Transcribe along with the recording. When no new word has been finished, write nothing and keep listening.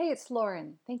it's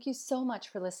Lauren. Thank you so much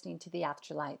for listening to The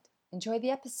Afterlight. Enjoy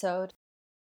the episode.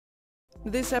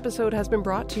 This episode has been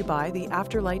brought to you by the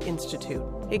Afterlight Institute.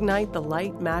 Ignite the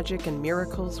light, magic, and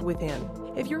miracles within.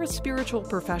 If you're a spiritual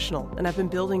professional and have been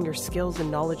building your skills and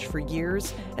knowledge for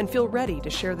years and feel ready to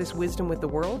share this wisdom with the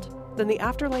world, then the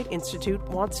Afterlight Institute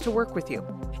wants to work with you.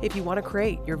 If you want to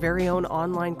create your very own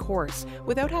online course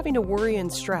without having to worry and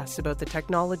stress about the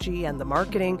technology and the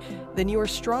marketing, then you are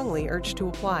strongly urged to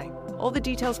apply. All the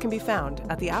details can be found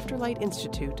at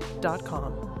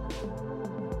theafterlightinstitute.com.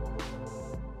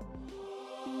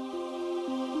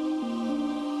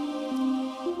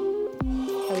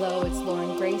 Hello, it's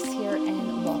Lauren Grace here,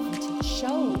 and welcome to the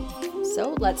show.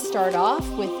 So let's start off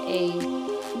with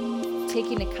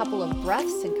taking a couple of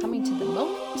breaths and coming to the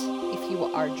moment. If you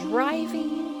are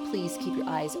driving, please keep your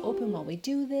eyes open while we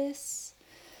do this.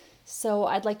 So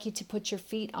I'd like you to put your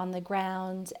feet on the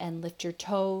ground and lift your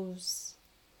toes.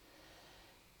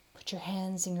 Put your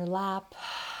hands in your lap.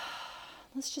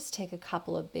 Let's just take a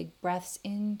couple of big breaths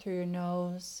in through your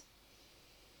nose,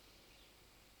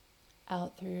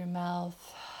 out through your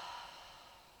mouth.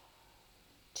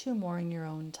 2 more in your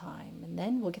own time, and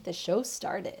then we'll get the show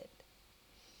started.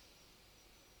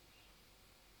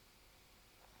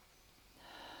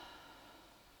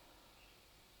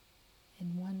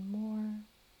 And 1 more.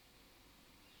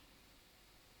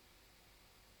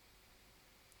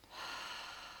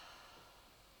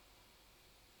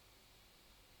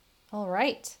 All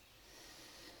right.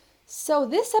 So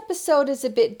this episode is a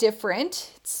bit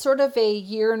different. It's sort of a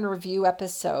year in review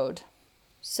episode.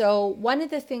 So one of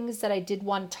the things that I did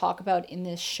want to talk about in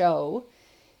this show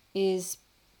is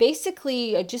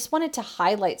basically I just wanted to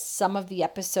highlight some of the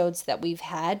episodes that we've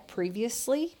had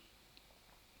previously.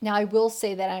 Now I will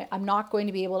say that I'm not going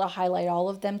to be able to highlight all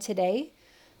of them today,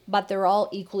 but they're all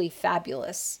equally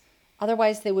fabulous.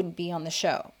 Otherwise they wouldn't be on the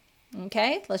show.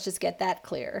 Okay, let's just get that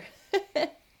clear.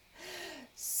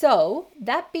 So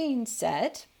that being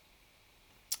said,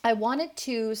 I wanted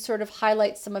to sort of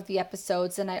highlight some of the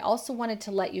episodes, and I also wanted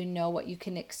to let you know what you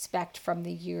can expect from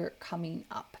the year coming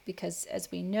up, because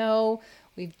as we know,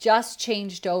 we've just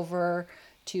changed over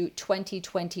to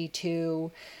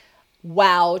 2022.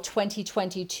 Wow,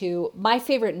 2022. My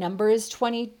favorite number is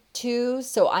 22,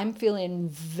 so I'm feeling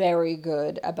very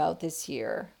good about this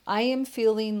year. I am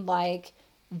feeling like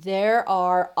there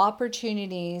are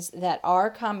opportunities that are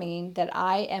coming that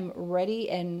I am ready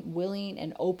and willing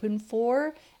and open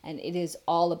for, and it is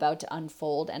all about to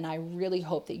unfold. And I really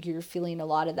hope that you're feeling a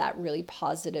lot of that really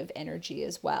positive energy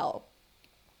as well.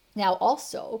 Now,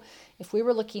 also, if we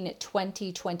were looking at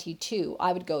 2022,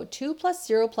 I would go 2 plus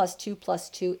 0 plus 2 plus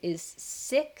 2 is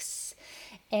 6.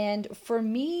 And for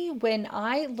me, when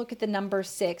I look at the number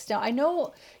 6, now I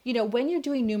know, when you're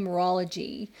doing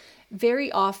numerology,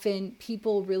 very often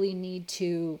people really need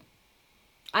to,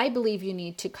 I believe you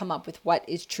need to come up with what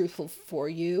is truthful for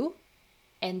you,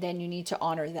 and then you need to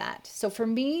honor that. So for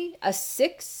me, a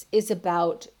 6 is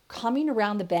about coming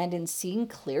around the bend and seeing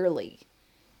clearly.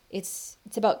 It's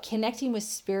about connecting with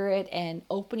spirit and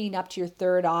opening up to your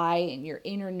third eye and your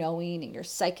inner knowing and your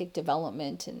psychic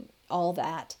development and all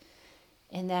that.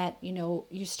 And that,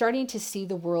 you're starting to see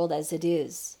the world as it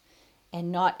is and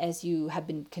not as you have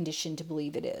been conditioned to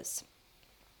believe it is.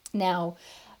 Now,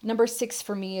 number 6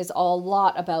 for me is a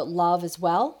lot about love as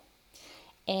well.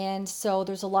 And so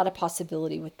there's a lot of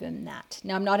possibility within that.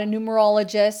 Now, I'm not a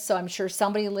numerologist, so I'm sure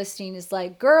somebody listening is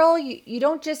like, girl, you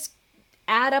don't just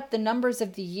add up the numbers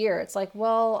of the year. It's like,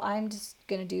 well, I'm just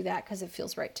going to do that because it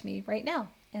feels right to me right now.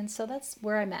 And so that's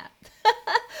where I'm at.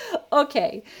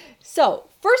 Okay, so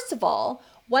first of all,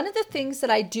 one of the things that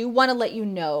I do want to let you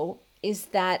know is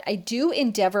that I do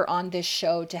endeavor on this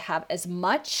show to have as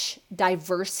much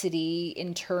diversity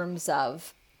in terms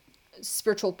of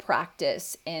spiritual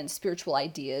practice and spiritual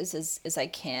ideas as I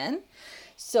can.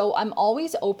 So I'm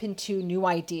always open to new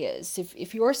ideas.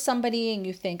 If you're somebody and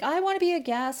you think, I want to be a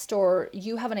guest, or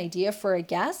you have an idea for a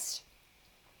guest,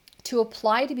 to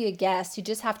apply to be a guest, you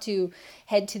just have to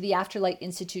head to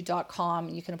theafterlightinstitute.com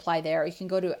and you can apply there. You can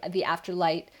go to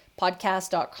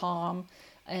theafterlightpodcast.com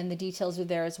and the details are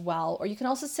there as well. Or you can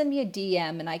also send me a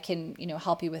DM and I can,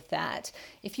 help you with that.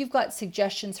 If you've got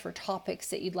suggestions for topics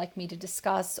that you'd like me to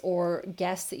discuss or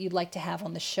guests that you'd like to have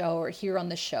on the show or hear on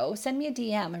the show, send me a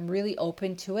DM. I'm really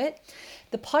open to it.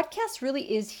 The podcast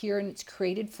really is here and it's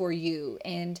created for you.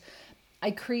 And I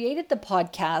created the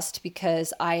podcast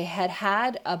because I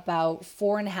had about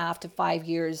 4.5 to 5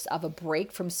 years of a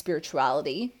break from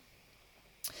spirituality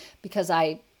because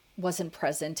I wasn't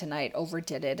present and I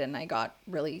overdid it and I got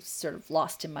really sort of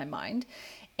lost in my mind.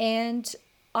 And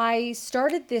I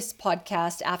started this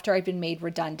podcast after I'd been made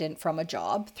redundant from a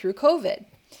job through COVID.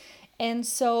 And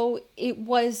so it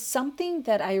was something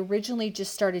that I originally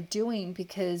just started doing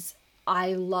because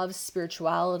I love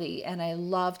spirituality and I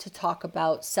love to talk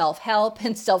about self-help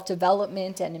and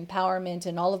self-development and empowerment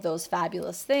and all of those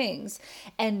fabulous things,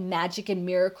 and magic and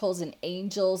miracles and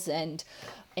angels and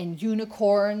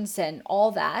unicorns and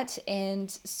all that. And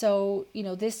so,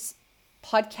 this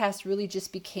podcast really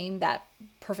just became that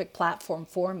perfect platform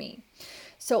for me.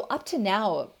 So up to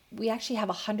now, we actually have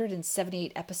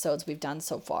 178 episodes we've done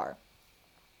so far,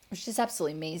 which is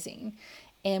absolutely amazing.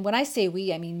 And when I say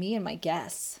we, I mean me and my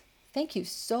guests. Thank you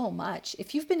so much.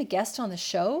 If you've been a guest on the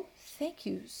show, thank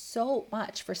you so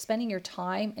much for spending your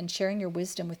time and sharing your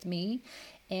wisdom with me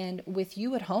and with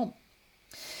you at home.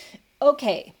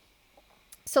 Okay,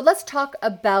 so let's talk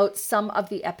about some of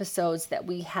the episodes that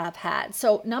we have had.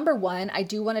 So number one, I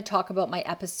do want to talk about my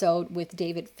episode with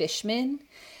David Fishman.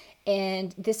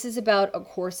 And this is about A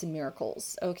Course in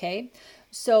Miracles, okay?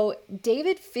 So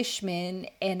David Fishman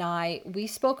and we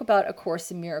spoke about A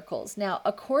Course in Miracles. Now,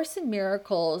 A Course in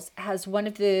Miracles has one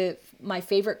of my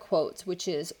favorite quotes, which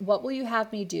is, "What will you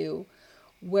have me do?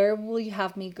 Where will you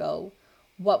have me go?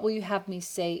 What will you have me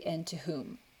say, and to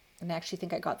whom?" And I actually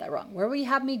think I got that wrong. Where will you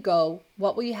have me go?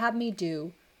 What will you have me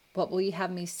do? What will you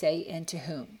have me say, and to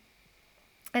whom?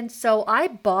 And so I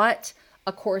bought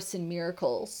A Course in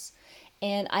Miracles.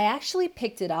 And I actually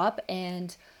picked it up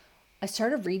and I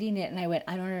started reading it and I went,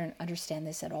 I don't understand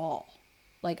this at all.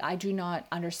 Like, I do not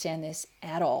understand this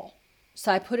at all.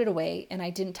 So I put it away and I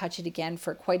didn't touch it again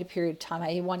for quite a period of time.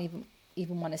 I won't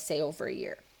even want to say over a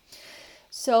year.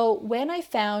 So when I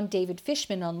found David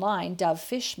Fishman online, Dove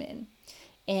Fishman,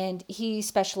 and he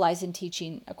specialized in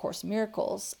teaching A Course in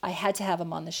Miracles, I had to have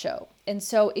him on the show. And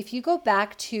so if you go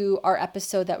back to our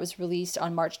episode that was released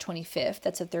on March 25th,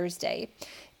 that's a Thursday,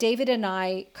 David and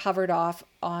I covered off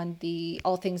on the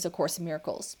all things A Course in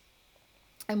Miracles.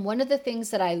 And one of the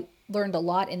things that I learned a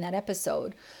lot in that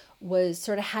episode was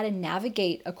sort of how to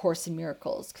navigate A Course in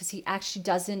Miracles, because he actually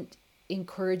doesn't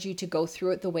encourage you to go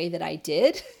through it the way that I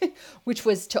did, which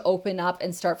was to open up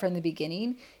and start from the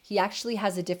beginning. He actually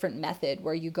has a different method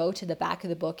where you go to the back of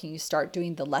the book and you start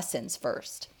doing the lessons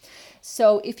first.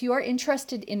 So if you are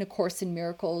interested in A Course in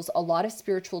Miracles, a lot of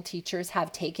spiritual teachers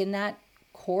have taken that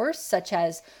course, such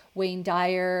as Wayne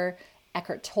Dyer,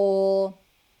 Eckhart Tolle,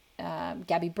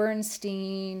 Gabby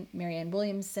Bernstein, Marianne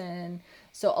Williamson.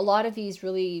 So a lot of these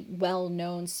really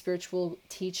well-known spiritual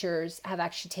teachers have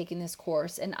actually taken this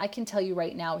course. And I can tell you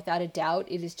right now, without a doubt,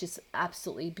 it is just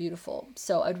absolutely beautiful.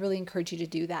 So I'd really encourage you to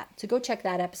do that. So go check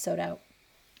that episode out.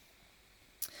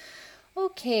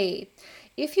 Okay,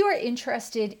 if you are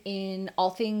interested in all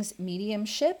things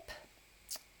mediumship,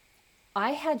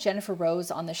 I had Jennifer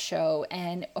Rose on the show,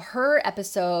 and her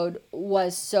episode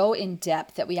was so in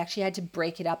depth that we actually had to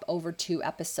break it up over 2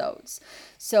 episodes.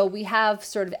 So we have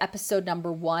sort of episode number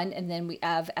 1, and then we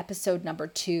have episode number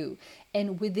 2.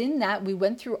 And within that, we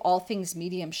went through all things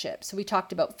mediumship. So we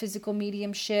talked about physical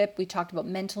mediumship. We talked about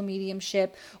mental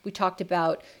mediumship. We talked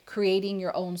about creating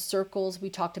your own circles. We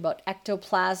talked about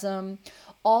ectoplasm.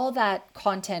 All that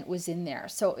content was in there.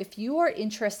 So if you are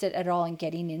interested at all in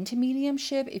getting into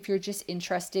mediumship, if you're just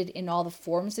interested in all the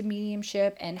forms of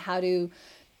mediumship and how to,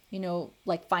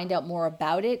 find out more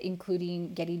about it,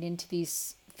 including getting into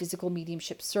these physical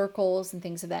mediumship circles and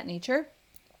things of that nature,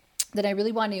 then I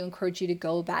really want to encourage you to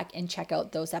go back and check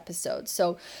out those episodes.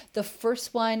 So the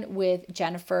first one with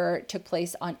Jennifer took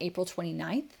place on April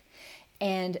 29th.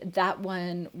 And that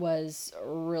one was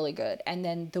really good. And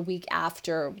then the week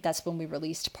after, that's when we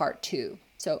released part 2.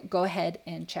 So go ahead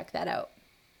and check that out.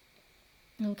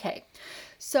 Okay.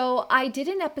 So I did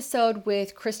an episode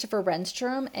with Christopher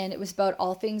Renstrom, and it was about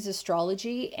all things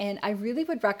astrology. And I really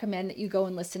would recommend that you go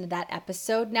and listen to that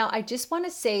episode. Now, I just want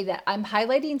to say that I'm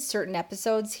highlighting certain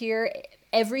episodes here.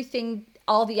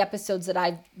 All the episodes that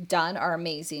I've done are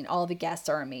amazing. All the guests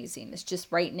are amazing. It's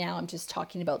just right now, I'm just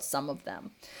talking about some of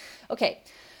them. Okay,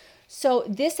 so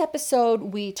this episode,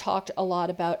 we talked a lot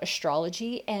about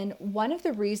astrology, and one of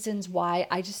the reasons why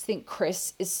I just think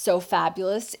Chris is so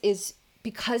fabulous is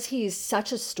because he is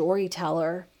such a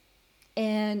storyteller.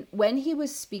 And when he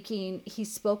was speaking, he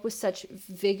spoke with such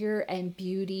vigor and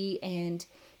beauty, and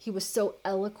he was so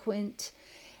eloquent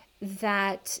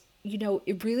that,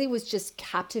 it really was just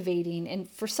captivating. And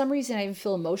for some reason, I even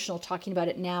feel emotional talking about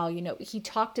it now. He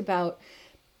talked about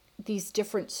these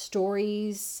different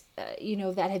stories,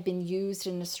 that have been used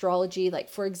in astrology. Like,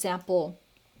 for example,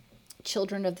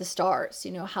 children of the stars,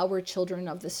 how we're children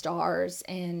of the stars.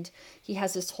 And he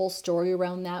has this whole story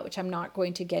around that, which I'm not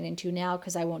going to get into now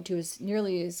because I won't do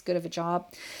nearly as good of a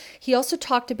job. He also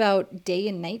talked about day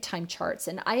and nighttime charts,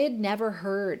 and I had never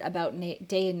heard about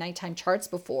day and nighttime charts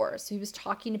before. So he was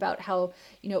talking about how,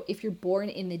 if you're born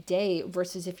in the day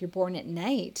versus if you're born at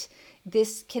night,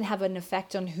 this can have an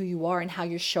effect on who you are and how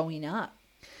you're showing up.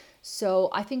 So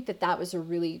I think that was a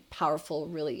really powerful,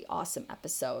 really awesome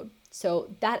episode. So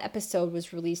that episode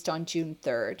was released on June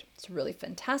 3rd. It's really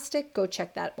fantastic. Go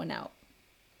check that one out.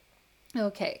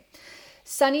 Okay.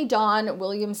 Sunny Dawn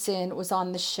Williamson was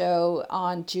on the show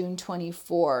on June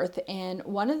 24th. And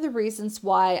one of the reasons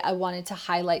why I wanted to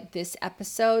highlight this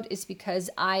episode is because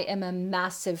I am a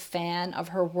massive fan of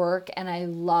her work and I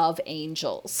love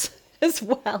angels as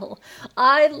well.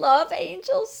 I love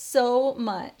angels so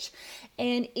much.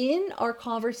 And in our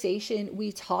conversation,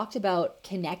 we talked about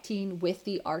connecting with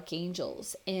the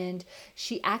archangels. And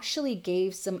she actually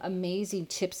gave some amazing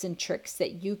tips and tricks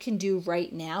that you can do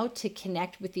right now to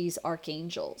connect with these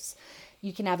archangels.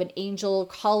 You can have an angel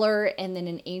color and then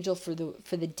an angel for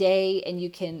the day, and you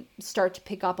can start to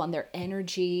pick up on their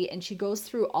energy. And she goes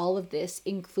through all of this,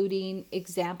 including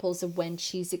examples of when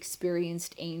she's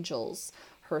experienced angels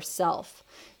herself.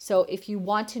 So if you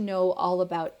want to know all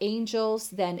about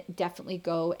angels, then definitely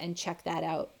go and check that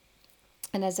out.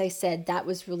 And as I said, that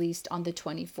was released on the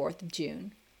 24th of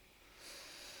June.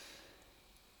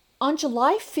 On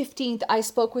July 15th, I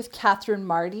spoke with Catherine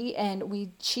Marty,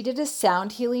 and she did a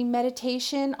sound healing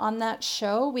meditation on that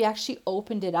show. We actually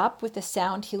opened it up with a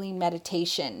sound healing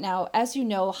meditation. Now, as you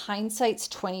know, hindsight's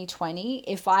 2020.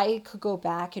 If I could go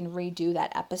back and redo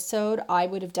that episode, I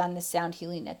would have done the sound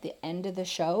healing at the end of the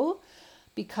show,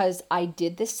 because I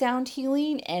did the sound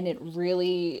healing and it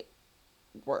really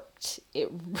worked. It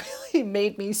really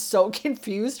made me so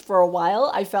confused for a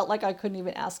while. I felt like I couldn't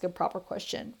even ask a proper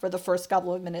question for the first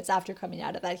couple of minutes after coming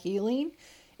out of that healing.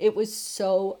 It was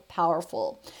so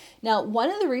powerful. Now,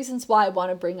 one of the reasons why I want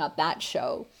to bring up that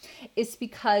show is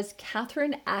because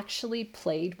Catherine actually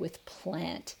played with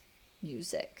plant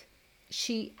music.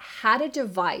 She had a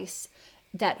device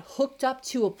that hooked up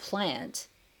to a plant,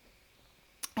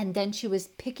 and then she was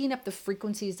picking up the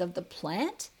frequencies of the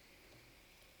plant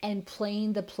and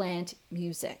playing the plant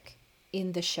music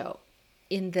in the show,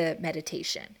 in the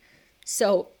meditation.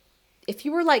 So if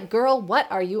you were like, girl, what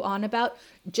are you on about?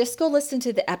 Just go listen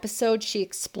to the episode. She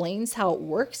explains how it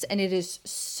works, and it is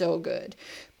so good.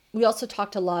 We also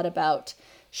talked a lot about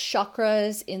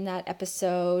chakras in that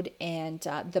episode and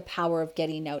the power of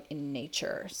getting out in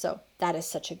nature. So that is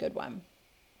such a good one.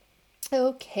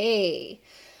 Okay.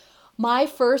 My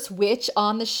first witch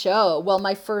on the show. Well,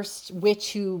 my first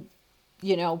witch who,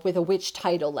 with a witch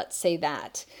title, let's say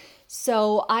that.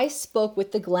 So I spoke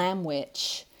with the Glam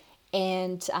Witch,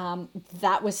 and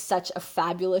that was such a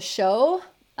fabulous show.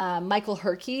 Michael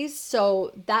Herkes.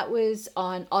 So that was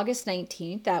on August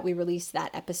 19th that we released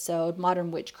that episode, Modern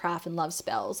Witchcraft and Love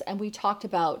Spells. And we talked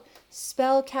about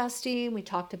spell casting. We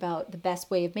talked about the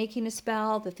best way of making a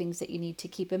spell, the things that you need to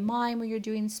keep in mind when you're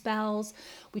doing spells.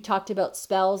 We talked about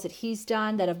spells that he's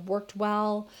done that have worked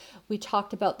well. We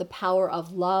talked about the power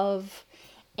of love.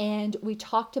 And we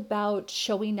talked about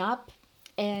showing up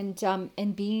and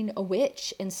being a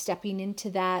witch and stepping into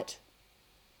that,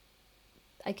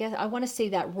 I guess I want to say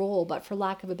that role, but for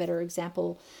lack of a better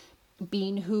example,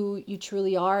 being who you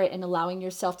truly are and allowing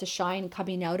yourself to shine,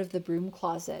 coming out of the broom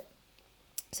closet.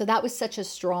 So that was such a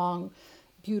strong,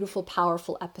 beautiful,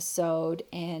 powerful episode.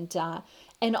 And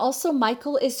also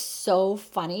Michael is so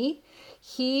funny.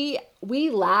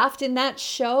 We laughed in that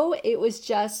show. It was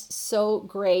just so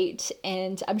great.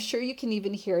 And I'm sure you can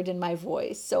even hear it in my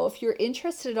voice. So if you're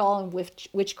interested at all in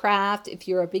witchcraft, if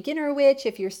you're a beginner witch,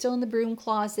 if you're still in the broom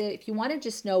closet, if you want to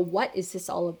just know what is this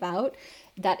all about,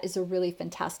 that is a really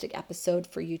fantastic episode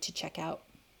for you to check out.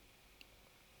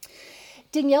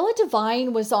 Daniela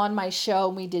Devine was on my show,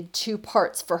 and we did 2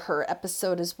 parts for her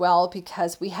episode as well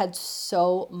because we had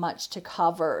so much to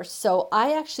cover. So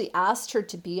I actually asked her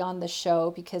to be on the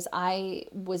show because I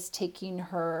was taking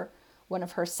one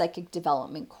of her psychic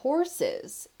development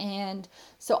courses. And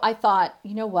so I thought,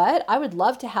 you know what? I would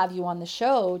love to have you on the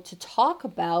show to talk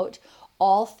about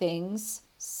all things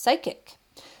psychic.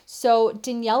 So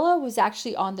Daniela was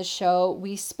actually on the show.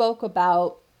 We spoke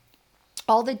about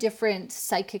all the different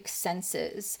psychic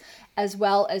senses, as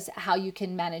well as how you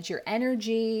can manage your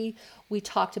energy. We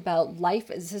talked about life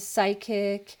as a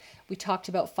psychic. We talked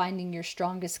about finding your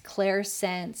strongest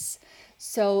clairsense.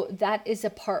 So that is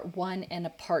a part 1 and a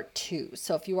part 2.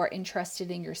 So if you are interested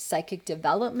in your psychic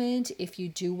development, if you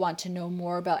do want to know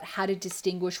more about how to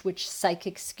distinguish which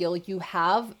psychic skill you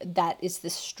have that is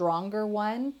the stronger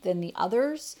one than the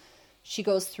others, she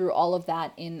goes through all of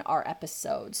that in our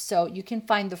episodes. So you can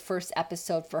find the first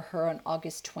episode for her on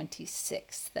August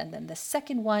 26th, and then the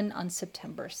second one on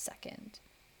September 2nd.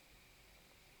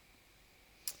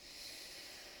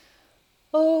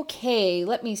 Okay,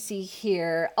 let me see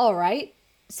here. All right.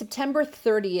 September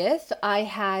 30th, I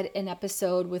had an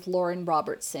episode with Lauren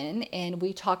Robertson, and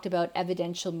we talked about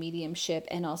evidential mediumship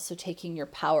and also taking your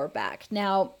power back.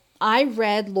 Now, I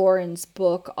read Lauren's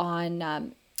book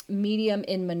on medium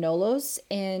in Manolos,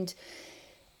 and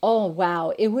oh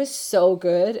wow, it was so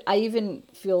good. I even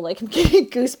feel like I'm getting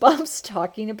goosebumps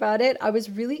talking about it. I was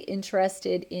really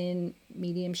interested in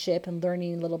mediumship and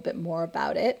learning a little bit more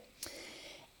about it.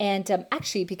 And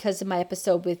actually, because of my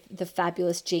episode with the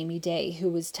fabulous Jamie Day, who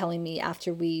was telling me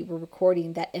after we were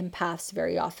recording that empaths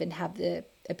very often have the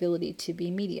ability to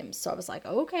be mediums. So I was like,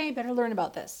 okay, better learn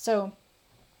about this. So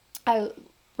I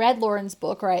read Lauren's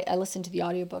book, or I listened to the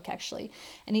audiobook actually,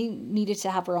 and he needed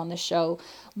to have her on the show.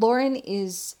 Lauren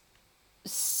is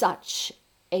such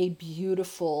a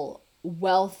beautiful,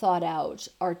 well thought out,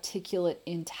 articulate,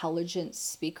 intelligent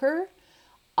speaker.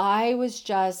 I was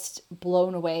just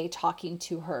blown away talking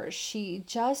to her. She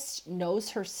just knows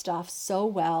her stuff so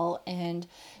well, and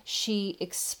she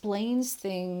explains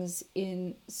things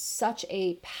in such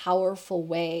a powerful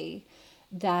way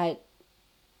that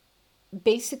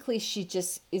basically she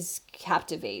just is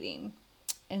captivating.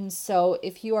 And so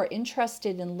if you are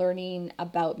interested in learning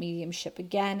about mediumship,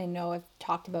 again, I know I've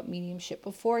talked about mediumship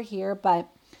before here, but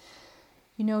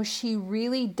she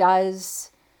really does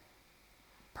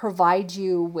provide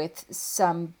you with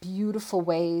some beautiful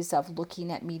ways of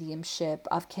looking at mediumship,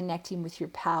 of connecting with your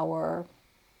power.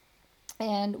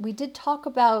 And we did talk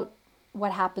about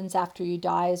what happens after you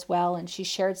die as well, and she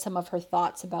shared some of her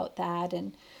thoughts about that.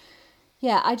 And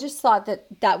yeah, I just thought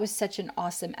that was such an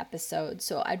awesome episode.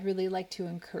 So I'd really like to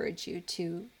encourage you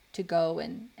to go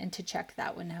and to check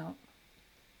that one out.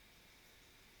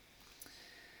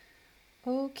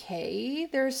 Okay,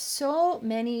 there's so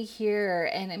many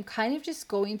here, and I'm kind of just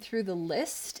going through the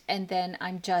list, and then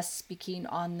I'm just speaking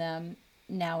on them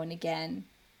now and again.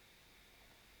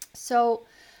 So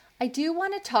I do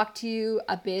want to talk to you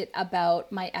a bit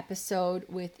about my episode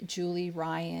with Julie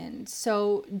Ryan.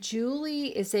 So Julie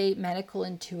is a medical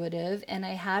intuitive, and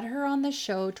I had her on the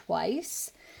show twice.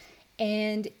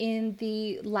 And in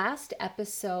the last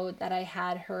episode that I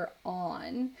had her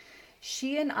on,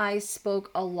 she and I spoke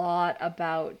a lot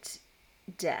about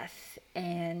death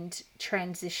and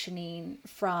transitioning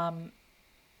from,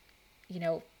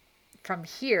 from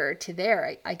here to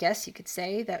there, I guess you could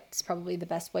say. That's probably the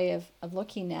best way of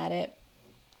looking at it.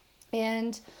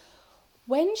 And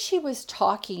when she was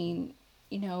talking,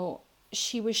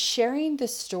 she was sharing the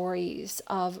stories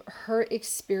of her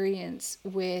experience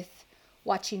with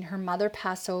watching her mother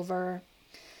pass over,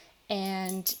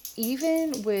 and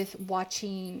even with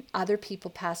watching other people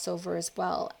pass over as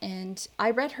well. And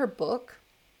I read her book,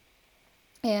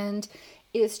 and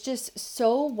it's just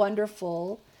so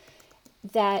wonderful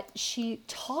that she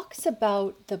talks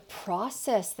about the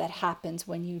process that happens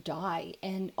when you die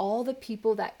and all the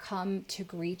people that come to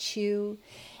greet you.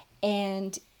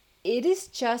 And it is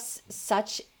just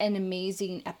such an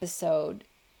amazing episode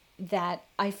that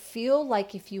I feel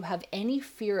like if you have any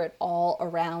fear at all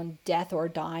around death or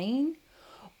dying,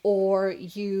 or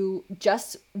you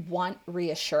just want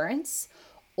reassurance,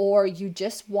 or you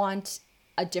just want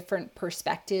a different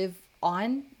perspective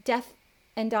on death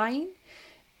and dying,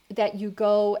 that you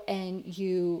go and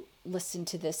you listen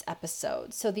to this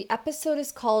episode. So the episode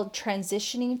is called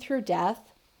Transitioning Through Death: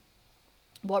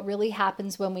 What Really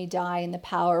Happens When We Die and the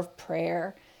Power of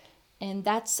Prayer. And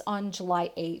that's on July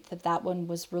 8th that one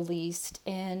was released.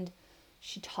 And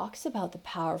she talks about the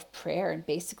power of prayer and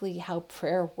basically how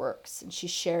prayer works. And she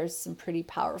shares some pretty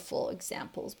powerful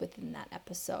examples within that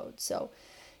episode. So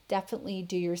definitely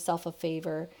do yourself a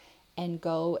favor and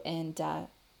go and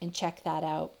check that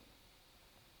out.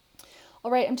 All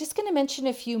right, I'm just going to mention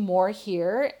a few more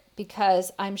here,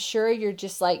 because I'm sure you're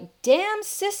just like, damn,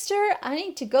 sister, I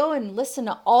need to go and listen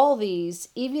to all these,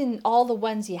 even all the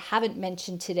ones you haven't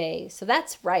mentioned today. So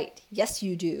that's right. Yes,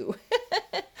 you do.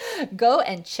 Go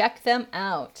and check them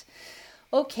out.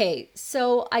 Okay,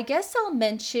 so I guess I'll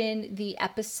mention the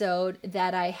episode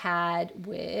that I had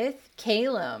with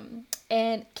Calum.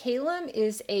 And Calum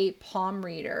is a palm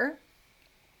reader.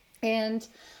 And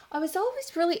I was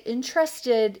always really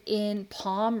interested in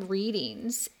palm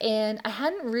readings, and I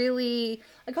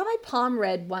got my palm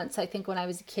read once, I think, when I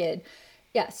was a kid.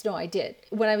 Yes, no, I did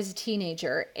when I was a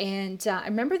teenager. And I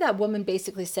remember that woman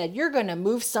basically said, "You're going to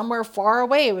move somewhere far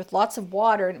away with lots of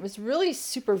water." And it was really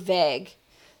super vague.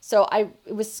 So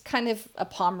it was kind of a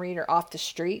palm reader off the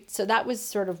street. So that was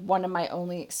sort of one of my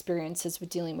only experiences with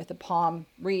dealing with a palm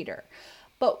reader.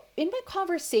 But in my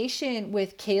conversation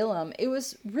with Calum, it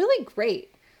was really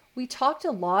great. We talked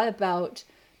a lot about,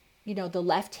 the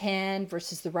left hand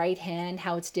versus the right hand,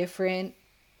 how it's different.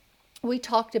 We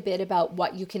talked a bit about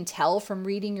what you can tell from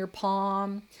reading your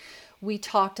palm. We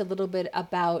talked a little bit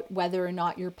about whether or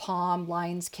not your palm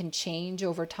lines can change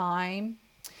over time.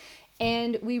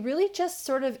 And we really just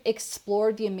sort of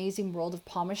explored the amazing world of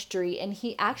palmistry. And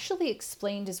he actually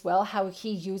explained as well how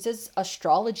he uses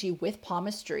astrology with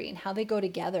palmistry and how they go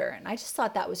together. And I just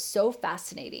thought that was so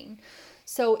fascinating.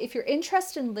 So if you're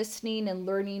interested in listening and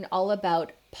learning all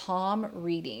about palm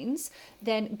readings,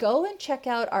 then go and check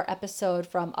out our episode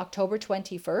from October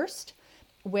 21st,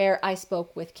 where I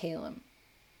spoke with Calum.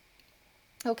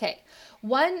 Okay,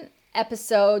 one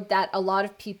episode that a lot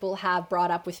of people have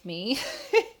brought up with me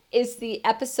is the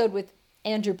episode with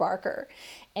Andrew Barker.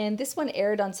 And this one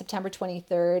aired on September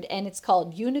 23rd, and it's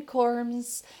called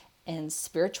Unicorns and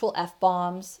Spiritual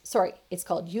F-Bombs. Sorry, it's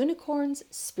called Unicorns,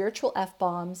 Spiritual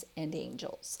F-Bombs, and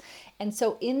Angels. And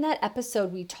so in that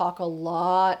episode, we talk a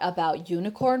lot about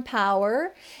unicorn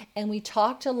power, and we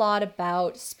talked a lot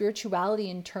about spirituality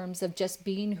in terms of just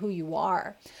being who you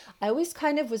are. I always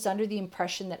kind of was under the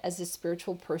impression that as a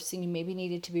spiritual person, you maybe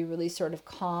needed to be really sort of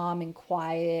calm and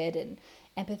quiet and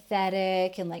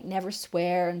empathetic and like never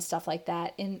swear and stuff like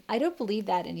that. And I don't believe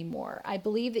that anymore. I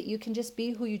believe that you can just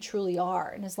be who you truly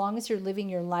are. And as long as you're living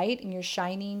your light and you're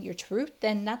shining your truth,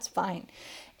 then that's fine.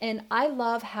 And I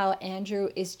love how Andrew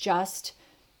is just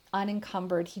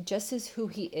unencumbered. He just is who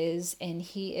he is. And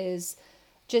he is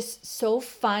just so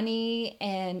funny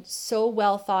and so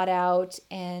well thought out.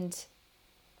 And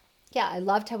yeah, I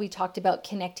loved how we talked about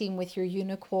connecting with your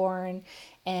unicorn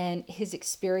and his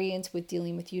experience with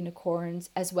dealing with unicorns,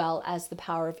 as well as the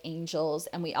power of angels.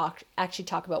 And we actually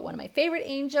talk about one of my favorite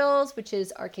angels, which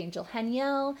is Archangel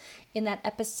Haniel, in that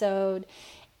episode.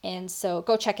 And so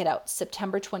go check it out.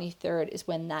 September 23rd is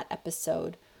when that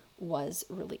episode was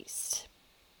released.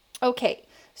 Okay,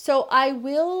 so I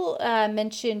will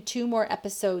mention 2 more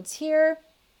episodes here.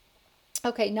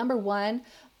 Okay, number 1,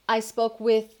 I spoke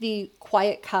with the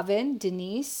Quiet Coven,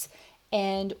 Denise,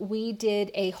 and we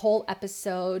did a whole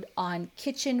episode on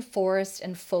kitchen, forest,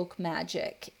 and folk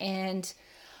magic. And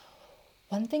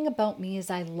one thing about me is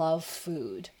I love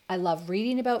food. I love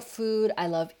reading about food. I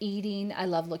love eating. I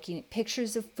love looking at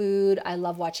pictures of food. I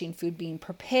love watching food being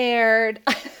prepared.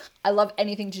 I love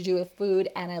anything to do with food,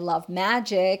 and I love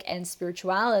magic and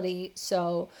spirituality.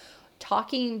 So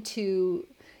talking to,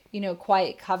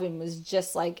 Quiet Coven was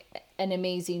just like an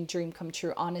amazing dream come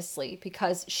true, honestly,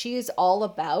 because she is all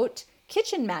about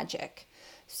kitchen magic.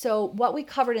 So what we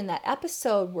covered in that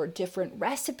episode were different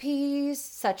recipes,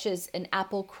 such as an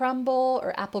apple crumble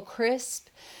or apple crisp.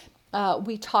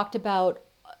 We talked about,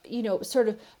 sort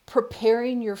of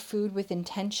preparing your food with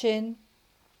intention.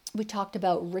 We talked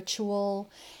about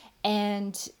ritual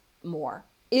and more.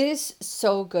 It is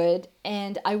so good.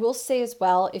 And I will say as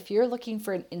well, if you're looking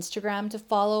for an Instagram to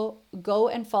follow, go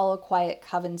and follow Quiet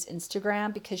Coven's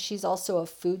Instagram, because she's also a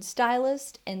food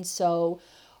stylist. And so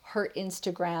her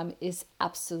Instagram is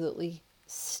absolutely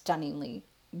stunningly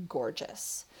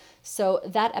gorgeous. So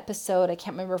that episode, I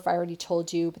can't remember if I already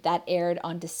told you, but that aired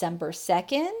on December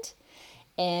 2nd.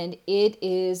 And it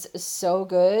is so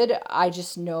good. I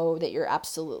just know that you're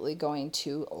absolutely going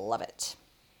to love it.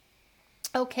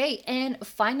 Okay, and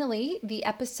finally, the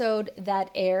episode that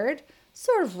aired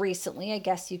sort of recently, I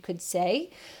guess you could say,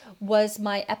 was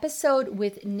my episode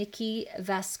with Nikki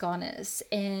Vascones.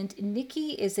 And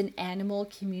Nikki is an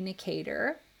animal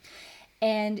communicator,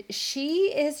 and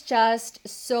she is just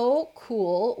so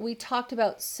cool. We talked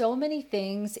about so many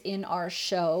things in our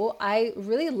show. I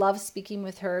really love speaking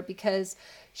with her because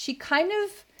she kind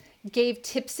of gave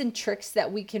tips and tricks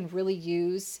that we can really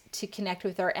use to connect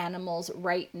with our animals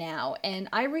right now. And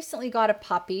I recently got a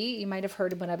puppy. You might have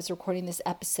heard him when I was recording this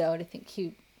episode. I think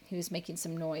he was making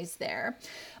some noise there.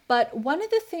 But one of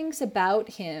the things about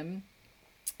him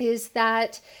is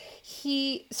that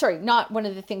not one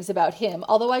of the things about him,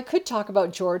 although I could talk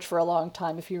about George for a long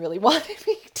time if you really wanted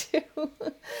me to.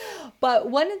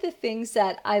 But one of the things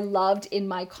that I loved in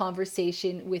my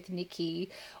conversation with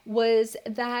Nikki was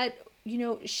that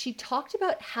she talked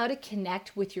about how to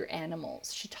connect with your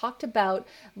animals. She talked about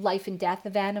life and death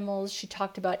of animals. She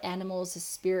talked about animals as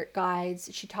spirit guides.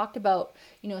 She talked about,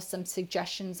 some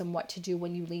suggestions on what to do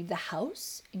when you leave the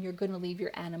house and you're going to leave your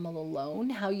animal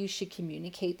alone, how you should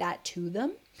communicate that to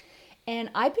them. And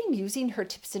I've been using her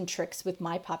tips and tricks with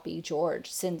my puppy,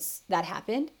 George, since that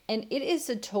happened. And it is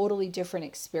a totally different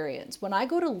experience. When I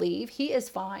go to leave, he is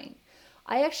fine.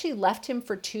 I actually left him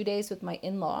for 2 days with my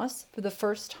in-laws for the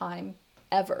first time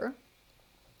ever.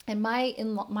 And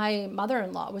my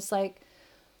mother-in-law was like,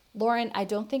 Lauren, I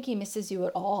don't think he misses you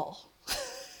at all.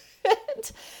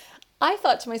 And I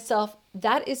thought to myself,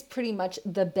 that is pretty much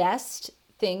the best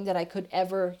thing that I could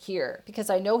ever hear, because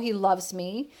I know he loves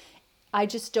me. I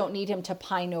just don't need him to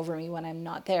pine over me when I'm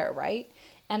not there, right?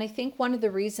 And I think one of the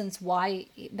reasons why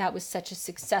that was such a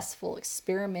successful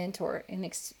experiment, or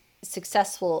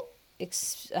successful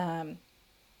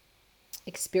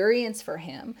experience for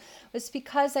him, was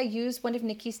because I used one of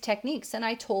Nikki's techniques. And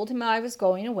I told him I was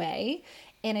going away,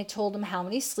 and I told him how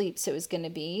many sleeps it was going to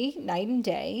be, night and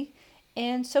day.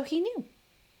 And so he knew.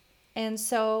 And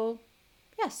so,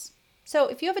 yes. So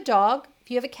if you have a dog,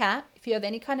 if you have a cat, if you have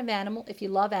any kind of animal, if you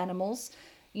love animals,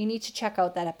 you need to check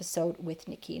out that episode with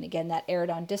Nikki. And again, that aired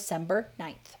on December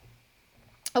 9th.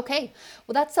 Okay,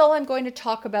 well, that's all I'm going to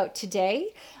talk about today.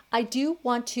 I do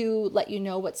want to let you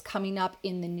know what's coming up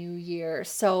in the new year.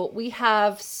 So we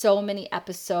have so many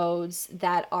episodes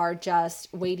that are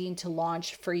just waiting to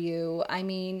launch for you. I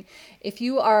mean, if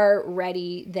you are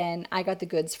ready, then I got the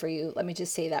goods for you. Let me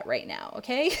just say that right now,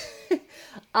 okay?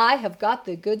 I have got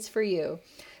the goods for you.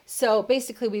 So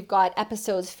basically, we've got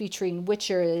episodes featuring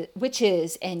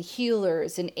witches and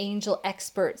healers and angel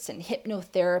experts and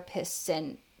hypnotherapists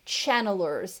and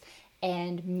channelers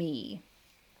and me.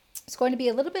 It's going to be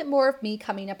a little bit more of me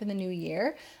coming up in the new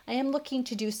year. I am looking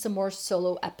to do some more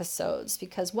solo episodes,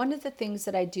 because one of the things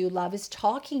that I do love is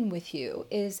talking with you,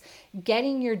 is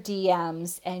getting your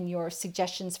DMs and your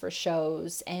suggestions for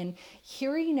shows, and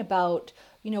hearing about,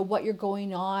 what you're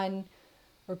going on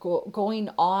or going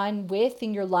on with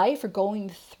in your life, or going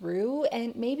through,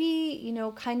 and maybe,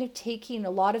 kind of taking a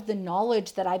lot of the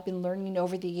knowledge that I've been learning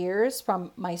over the years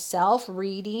from myself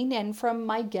reading and from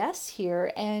my guests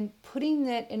here, and putting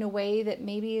it in a way that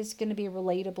maybe is going to be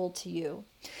relatable to you.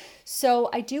 So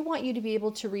I do want you to be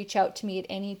able to reach out to me at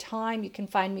any time. You can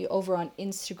find me over on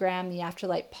Instagram, the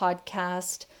Afterlight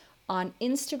Podcast on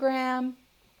Instagram.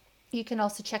 You can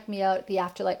also check me out at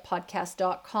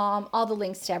theafterlightpodcast.com. All the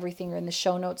links to everything are in the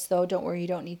show notes, though. Don't worry, you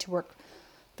don't need to work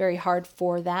very hard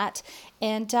for that.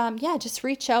 And just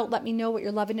reach out. Let me know what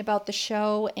you're loving about the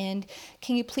show. And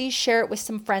can you please share it with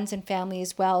some friends and family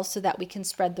as well, so that we can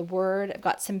spread the word. I've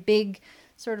got some big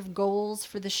sort of goals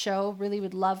for the show. Really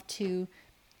would love to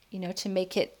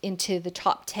make it into the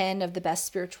top 10 of the best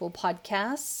spiritual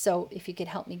podcasts. So if you could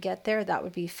help me get there, that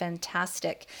would be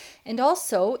fantastic. And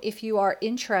also, if you are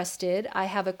interested, I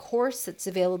have a course that's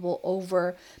available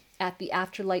over at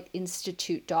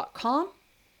theafterlightinstitute.com.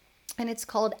 And it's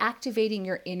called Activating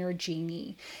Your Inner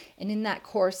Genie. And in that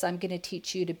course, I'm going to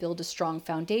teach you to build a strong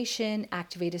foundation,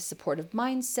 activate a supportive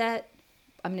mindset.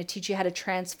 I'm going to teach you how to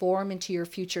transform into your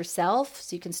future self,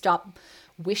 so you can stop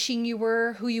wishing you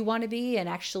were who you want to be and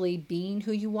actually being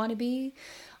who you want to be.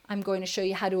 I'm going to show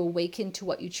you how to awaken to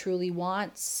what you truly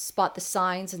want, spot the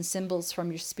signs and symbols from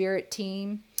your spirit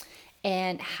team,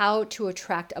 and how to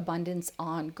attract abundance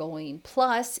ongoing.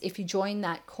 Plus, if you join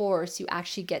that course, you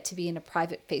actually get to be in a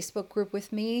private Facebook group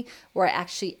with me, where I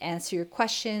actually answer your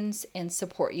questions and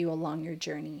support you along your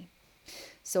journey.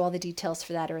 So all the details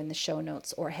for that are in the show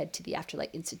notes, or head to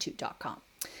theafterlightinstitute.com.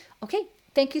 Okay,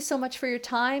 thank you so much for your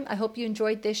time. I hope you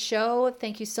enjoyed this show.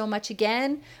 Thank you so much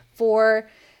again for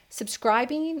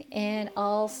subscribing, and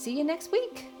I'll see you next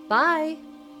week. Bye.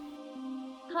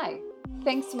 Hi,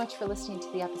 thanks so much for listening to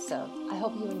the episode. I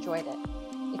hope you enjoyed it.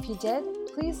 If you did,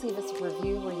 please leave us a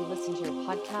review where you listen to your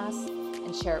podcast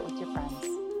and share it with your friends.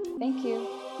 Thank you.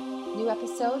 New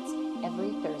episodes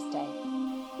every Thursday.